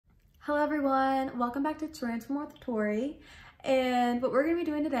Hello everyone, welcome back to Transform with Tori. And what we're gonna be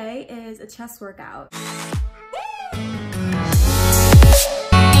doing today is a chest workout.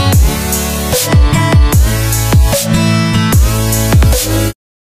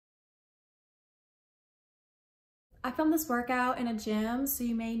 I filmed this workout in a gym, so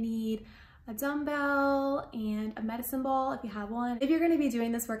you may need a dumbbell and a medicine ball if you have one, if you're gonna be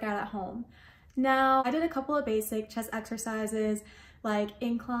doing this workout at home. Now, I did a couple of basic chest exercises like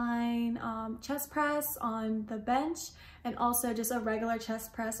incline chest press on the bench and also just a regular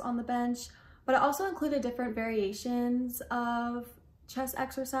chest press on the bench. But I also included different variations of chest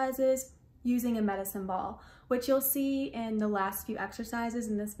exercises using a medicine ball, which you'll see in the last few exercises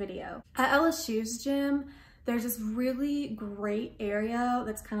in this video. At LSU's gym, there's this really great area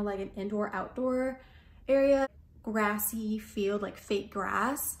that's kind of like an indoor-outdoor area. Grassy field, like fake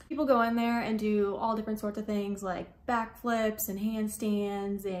grass. People go in there and do all different sorts of things like backflips and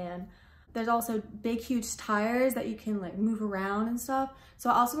handstands, and there's also big huge tires that you can like move around and stuff. So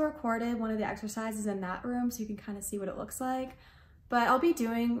I also recorded one of the exercises in that room so you can kind of see what it looks like. But I'll be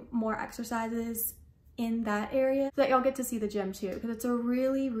doing more exercises in that area so that y'all get to see the gym too, because it's a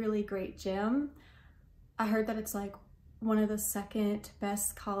really great gym. I heard that it's like one of the second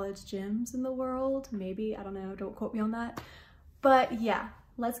best college gyms in the world, maybe, I don't know, don't quote me on that. But yeah,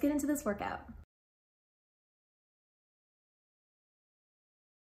 let's get into this workout.